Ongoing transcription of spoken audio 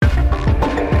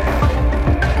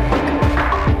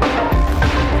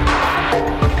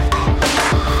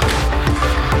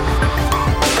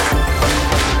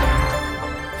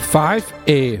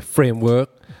5A Framework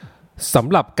สำ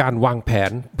หรับการวางแผ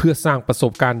นเพื่อสร้างประส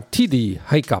บการณ์ที่ดี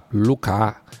ให้กับลูกค้า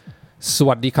ส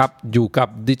วัสดีครับอยู่กับ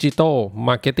Digital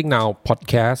Marketing Now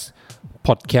Podcast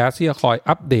ที่จะคอย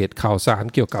อัปเดตข่าวสาร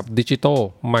เกี่ยวกับ Digital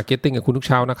Marketing กับคุณทุก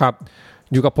เช้านะครับ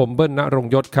อยู่กับผมเบิ้ลณรง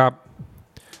ค์ยศครับ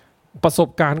ประสบ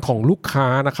การณ์ของลูกค้า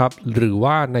นะครับหรือ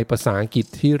ว่าในภาษาอังกฤษ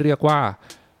ที่เรียกว่า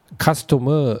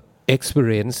Customer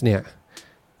Experience เนี่ย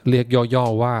เรียกย่อ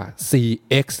ๆว่า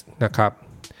CX นะครับ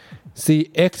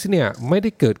CX เนี่ยไม่ได้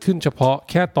เกิดขึ้นเฉพาะ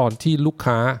แค่ตอนที่ลูก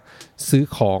ค้าซื้อ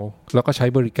ของแล้วก็ใช้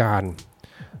บริการ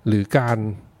หรือการ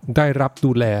ได้รับ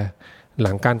ดูแลห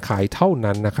ลังการขายเท่า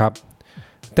นั้นนะครับ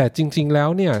แต่จริงๆแล้ว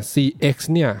เนี่ย CX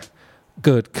เนี่ยเ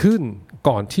กิดขึ้น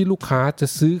ก่อนที่ลูกค้าจะ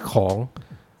ซื้อของ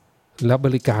และบ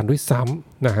ริการด้วยซ้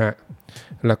ำนะฮะ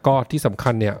แล้วก็ที่สำคั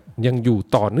ญเนี่ยยังอยู่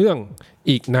ต่อเนื่อง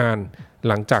อีกนาน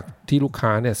หลังจากที่ลูกค้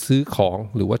าเนี่ยซื้อของ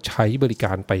หรือว่าใช้บริก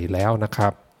ารไปแล้วนะครั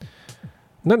บ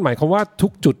นั่นหมายความว่าทุ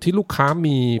กจุดที่ลูกค้า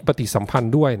มีปฏิสัมพัน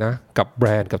ธ์ด้วยนะกับแบร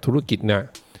นด์กับธุรกิจเนี่ย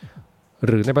ห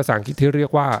รือในภาษาอังกฤษที่เรีย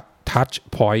กว่า touch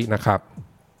point นะครับ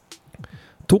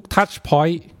ทุก touch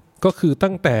point ก็คือ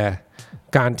ตั้งแต่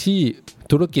การที่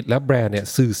ธุรกิจและแบรนด์เนี่ย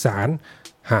สื่อสาร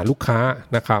หาลูกค้า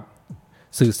นะครับ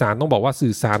สื่อสารต้องบอกว่า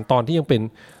สื่อสารตอนที่ยังเป็น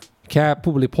แค่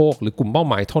ผู้บริโภคหรือกลุ่มเป้า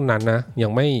หมายเท่านั้นนะยั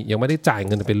งไม่ได้จ่ายเ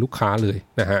งินเป็นลูกค้าเลย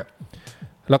นะฮะ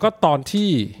แล้วก็ตอน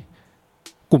ที่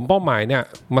กลุ่มเป้าหมายเนี่ย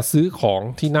มาซื้อของ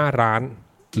ที่หน้าร้าน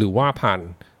หรือว่าผ่าน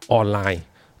ออนไลน์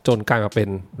จนกลายมาเป็น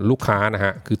ลูกค้านะฮ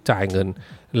ะคือจ่ายเงิน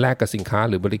แลกกับสินค้า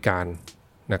หรือบริการ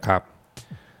นะครับ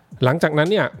หลังจากนั้น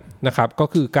เนี่ยนะครับก็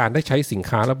คือการได้ใช้สิน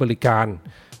ค้าและบริการ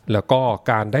แล้วก็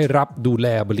การได้รับดูแล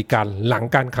บริการหลัง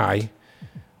การขาย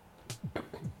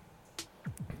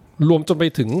รวมจนไป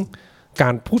ถึงกา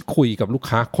รพูดคุยกับลูก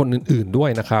ค้าคนอื่นๆด้วย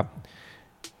นะครับ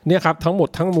เนี่ยครับทั้งหมด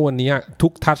ทั้งมวลนี้ทุ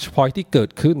ก touch point ที่เกิ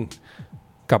ดขึ้น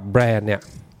กับแบรนด์เนี่ย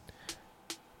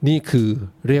นี่คือ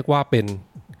เรียกว่าเป็น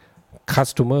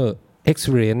customer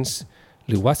experience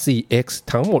หรือว่า CX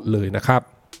ทั้งหมดเลยนะครับ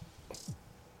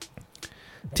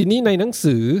ทีนี้ในหนัง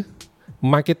สือ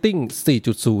Marketing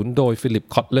 4.0 โดยฟิลิป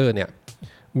คอตเลอร์เนี่ย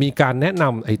มีการแนะน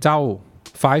ำไอ้เจ้า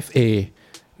 5A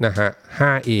นะฮะ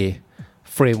 5A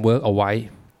Framework เอาไว้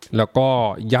แล้วก็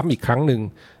ย้ำอีกครั้งหนึ่ง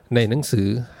ในหนังสือ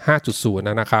 5.0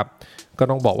 นะครับก็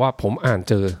ต้องบอกว่าผมอ่าน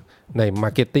เจอใน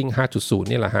Marketing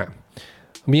 5.0 นี่แหละฮะ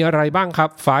มีอะไรบ้างครับ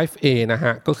 5A นะฮ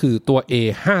ะก็คือตัว A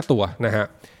 5 ตัวนะฮะ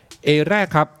A แรก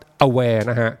ครับ aware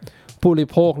นะฮะผู้บริ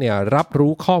โภคเนี่ยรับ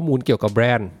รู้ข้อมูลเกี่ยวกับแบร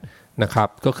นด์นะครับ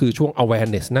ก็คือช่วง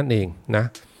awareness นั่นเองนะ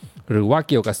หรือว่า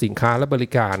เกี่ยวกับสินค้าและบริ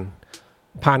การ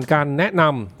ผ่านการแนะน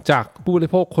ำจากผู้บริ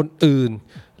โภคคนอื่น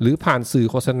หรือผ่านสื่อ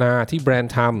โฆษณาที่แบรน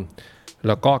ด์ทำแ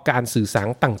ล้วก็การสื่อสาร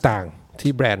ต่างๆ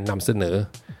ที่แบรนด์นำเสนอ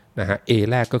นะฮะ A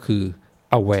แรกก็คือ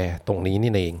aware ตรงนี้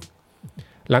นี่เอง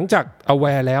หลังจาก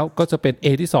aware แล้วก็จะเป็น A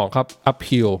ที่2ครับ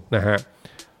appeal นะฮะ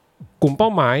กลุ่มเป้า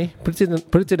หมาย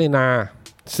พิจารณา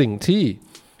สิ่งที่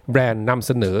แบรนด์นำเ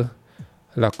สนอ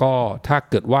แล้วก็ถ้า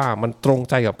เกิดว่ามันตรง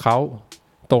ใจกับเขา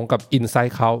ตรงกับ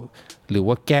insight เขาหรือ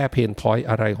ว่าแก้เพนพอยต์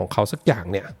อะไรของเขาสักอย่าง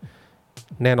เนี่ย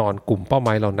แน่นอนกลุ่มเป้าหม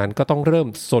ายเหล่านั้นก็ต้องเริ่ม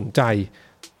สนใจ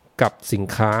กับสิน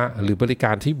ค้าหรือบริก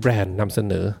ารที่แบรนด์นำเส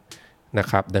นอนะ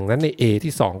ครับดังนั้นใน A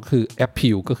ที่2คือ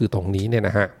appeal ก็คือตรงนี้เนี่ย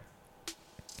นะฮะ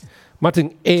มาถึง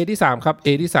A ที่3ครับ A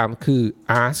ที่3คือ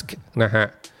ask นะฮะ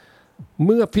เ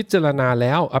มื่อพิจารณาแ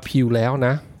ล้ว appeal แล้วน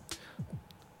ะ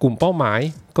กลุ่มเป้าหมาย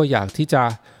ก็อยากที่จะ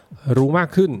รู้มาก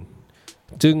ขึ้น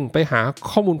จึงไปหา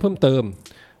ข้อมูลเพิ่มเติม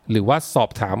หรือว่าสอบ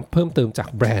ถามเพิ่มเติมจาก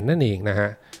แบรนด์นั่นเองนะฮะ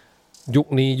ยุค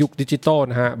นี้ยุคดิจิตอล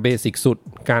นะฮะเบสิกสุด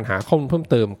การหาข้อมูลเพิ่ม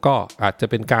เติมก็อาจจะ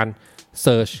เป็นการ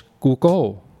Search Google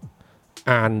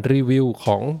อ่านรีวิวข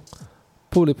อง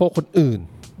ผู้บริโภคคนอื่น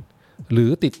หรื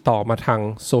อติดต่อมาทาง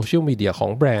โซเชียลมีเดียขอ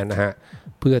งแบรนด์นะฮะ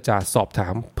เพื่อจะสอบถา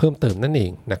มเพิ่มเติมนั่นเอ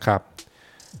งนะครับ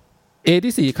A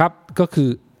ที่4ครับก็คือ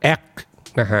Act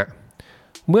นะฮะ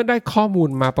เมื่อได้ข้อมูล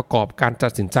มาประกอบการตั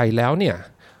ดสินใจแล้วเนี่ย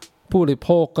ผู้บริโภ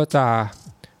คก็จะ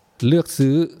เลือก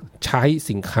ซื้อใช้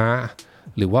สินค้า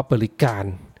หรือว่าบริการ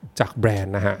จากแบรน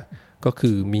ด์นะฮะก็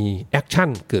คือมีแอคชั่น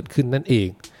เกิดขึ้นนั่นเอง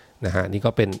นะฮะนี่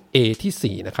ก็เป็น A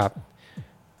ที่4นะครับ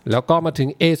แล้วก็มาถึง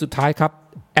A สุดท้ายครับ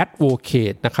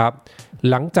advocate นะครับ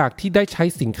หลังจากที่ได้ใช้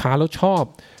สินค้าแล้วชอบ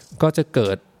ก็จะเกิ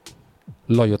ด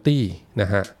loyalty น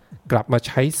ะฮะกลับมาใ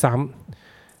ช้ซ้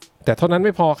ำแต่เท่านั้นไ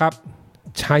ม่พอครับ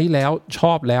ใช้แล้วช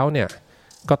อบแล้วเนี่ย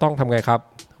ก็ต้องทำไงครับ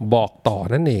บอกต่อ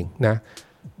นั่นเองนะ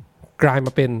กลายม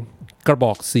าเป็นกระบ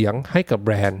อกเสียงให้กับแบ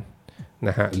รนด์น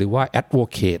ะฮะหรือว่า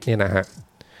advocate เนี่ยนะฮะ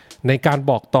ในการ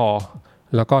บอกต่อ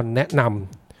แล้วก็แนะน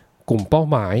ำกลุ่มเป้า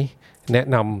หมายแนะ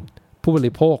นำผู้บ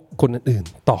ริโภคคนอื่น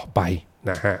ๆต่อไป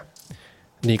นะฮะ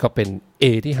นี่ก็เป็น A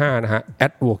ที่5นะฮะ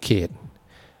advocate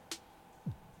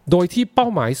โดยที่เป้า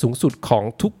หมายสูงสุดของ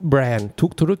ทุกแบรนด์ทุ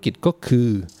กธุรกิจก็คือ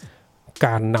ก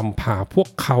ารนำพาพวก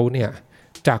เขาเนี่ย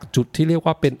จากจุดที่เรียก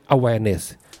ว่าเป็น awareness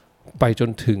ไปจน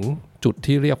ถึงจุด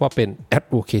ที่เรียกว่าเป็น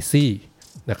advocacy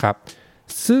นะครับ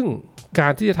ซึ่งกา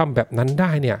รที่จะทำแบบนั้นไ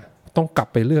ด้เนี่ยต้องกลับ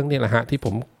ไปเรื่องนี้แหละฮะที่ผ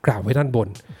มกล่าวไว้ด้านบน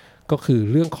ก็คือ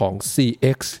เรื่องของ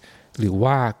CX หรือ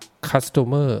ว่า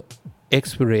Customer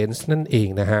Experience นั่นเอง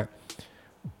นะฮะ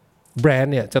แบรน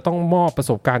ด์เนี่ยจะต้องมอบประ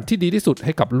สบการณ์ที่ดีที่สุดใ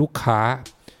ห้กับลูกค้า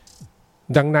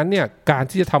ดังนั้นเนี่ยการ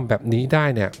ที่จะทำแบบนี้ได้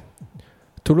เนี่ย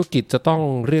ธุรกิจจะต้อง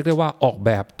เรียกได้ว่าออกแ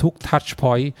บบทุก touch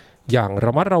point อย่างร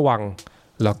ะมัดระวัง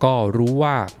แล้วก็รู้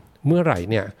ว่าเมื่อไหร่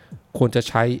เนี่ยควรจะ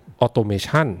ใช้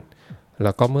automation แ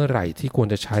ล้วก็เมื่อไหร่ที่ควร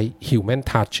จะใช้ human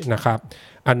touch นะครับ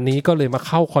อันนี้ก็เลยมาเ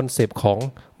ข้าคอนเซปต์ของ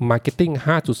marketing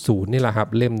 5.0 นี่แหละครับ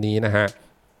เล่มนี้นะฮะ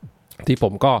ที่ผ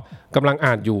มก็กำลัง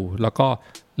อ่านอยู่แล้วก็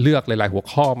เลือกหลายๆหัว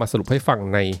ข้อมาสรุปให้ฟัง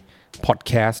ในพอดแ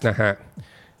คสต์นะฮะ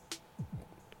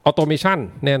Automation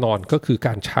แน่นอนก็คือก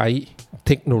ารใช้เ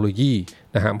ทคโนโลยี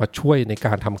นะฮะมาช่วยในก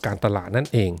ารทำการตลาดนั่น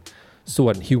เองส่ว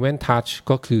น Human Touch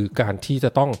ก็คือการที่จะ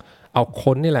ต้องเอาค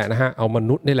นนี่แหละนะฮะเอาม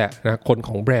นุษย์นี่แหละนะคนข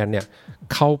องแบรนด์เนี่ย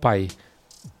เข้าไป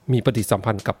มีปฏิสัม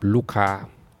พันธ์กับลูกค้า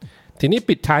ทีนี้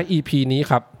ปิดท้าย EP นี้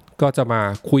ครับก็จะมา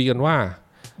คุยกันว่า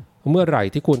เมื่อไหร่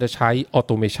ที่ควรจะใช้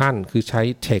Automation คือใช้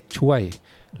Tech ช่วย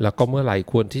แล้วก็เมื่อไหร่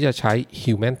ควรที่จะใช้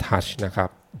Human Touch นะครับ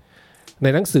ใน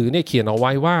หนังสือเนี่ยเขียนเอาไ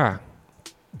ว้ว่า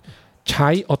ใช้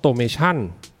Automation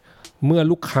เมื่อ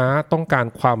ลูกค้าต้องการ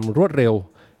ความรวดเร็ว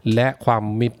และความ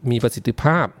มีประสิทธิภ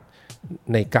าพ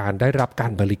ในการได้รับกา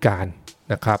รบริการ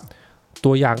นะครับ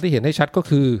ตัวอย่างที่เห็นให้ชัดก็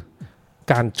คือ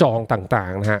การจองต่า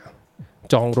งๆนะฮะ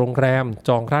จองโรงแรมจ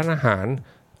องร้านอาหาร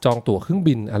จองตั๋วเครื่อง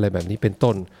บินอะไรแบบนี้เป็น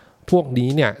ต้นพวกนี้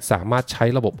เนี่ยสามารถใช้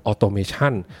ระบบออโตเมชั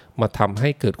นมาทำให้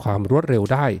เกิดความรวดเร็ว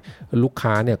ได้ลูก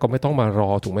ค้าเนี่ยก็ไม่ต้องมารอ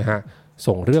ถูกไหมฮะ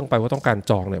ส่งเรื่องไปว่าต้องการ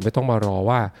จองเนี่ยไม่ต้องมารอ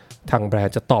ว่าทางแบรน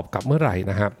ด์จะตอบกลับเมื่อไหร่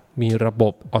นะครับมีระบ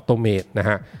บออโตเมตนะ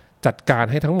ฮะจัดการ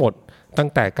ให้ทั้งหมดตั้ง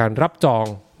แต่การรับจอง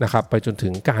นะครับไปจนถึ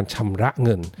งการชำระเ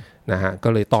งินนะฮะก็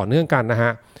เลยต่อเนื่องกันนะฮ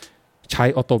ะใช้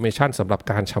ออโตเมชันสำหรับ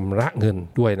การชำระเงิน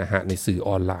ด้วยนะฮะในสื่ออ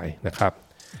อนไลน์นะครับ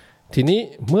ทีนี้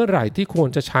เมื่อไหร่ที่ควร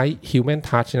จะใช้ Human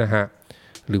Touch นะฮะ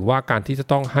หรือว่าการที่จะ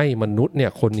ต้องให้มนุษย์เนี่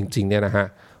ยคนจริงๆเนี่ยนะฮะ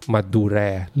มาดูแล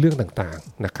เรื่องต่าง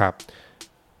ๆนะครับ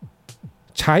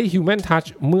ใช้ Human Touch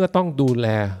เมื่อต้องดูแล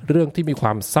เรื่องที่มีคว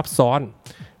ามซับซ้อน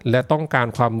และต้องการ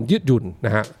ความยืดหยุ่นน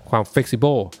ะฮะความ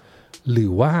flexible หรื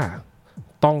อว่า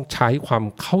ต้องใช้ความ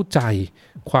เข้าใจ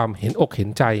ความเห็นอกเห็น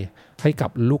ใจให้กับ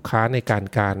ลูกค้าในการ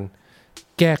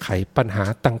แก้ไขปัญหา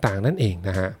ต่างๆนั่นเองน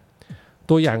ะฮะ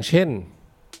ตัวอย่างเช่น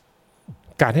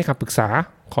การให้คำปรึกษา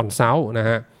คอนซัลท์นะ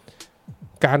ฮะ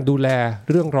การดูแล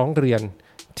เรื่องร้องเรียน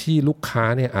ที่ลูกค้า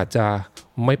เนี่ยอาจจะ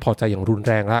ไม่พอใจอย่างรุน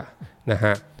แรงละนะฮ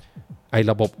ะไอ้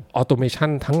ระบบออโตเมชั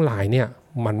นทั้งหลายเนี่ย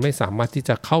มันไม่สามารถที่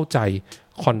จะเข้าใจ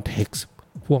คอนเท็กซ์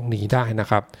พวกนี้ได้นะ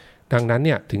ครับดังนั้นเ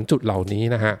นี่ยถึงจุดเหล่านี้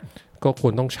นะฮะก็คว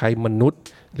รต้องใช้มนุษย์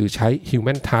หรือใช้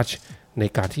Human Touch ใน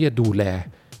การที่จะดูแล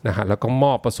นะฮะแล้วก็ม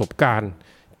อบประสบการณ์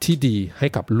ที่ดีให้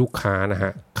กับลูกค้านะฮ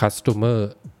ะ Customer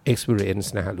Experience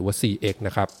นะฮะหรือว่า CX น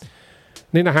ะครับ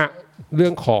นี่นะฮะเรื่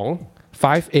องของ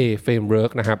 5A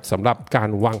Framework นะครับสำหรับการ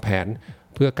วางแผน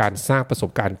เพื่อการสร้างประสบ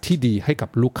การณ์ที่ดีให้กับ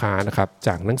ลูกค้านะครับจ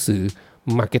ากหนังสือ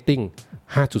Marketing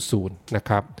 5.0 นะ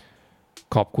ครับ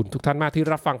ขอบคุณทุกท่านมากที่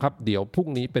รับฟังครับเดี๋ยวพรุ่ง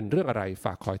นี้เป็นเรื่องอะไรฝ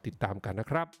ากคอยติดตามกันนะ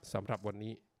ครับสำหรับวัน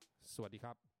นี้สวัสดีค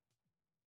รับ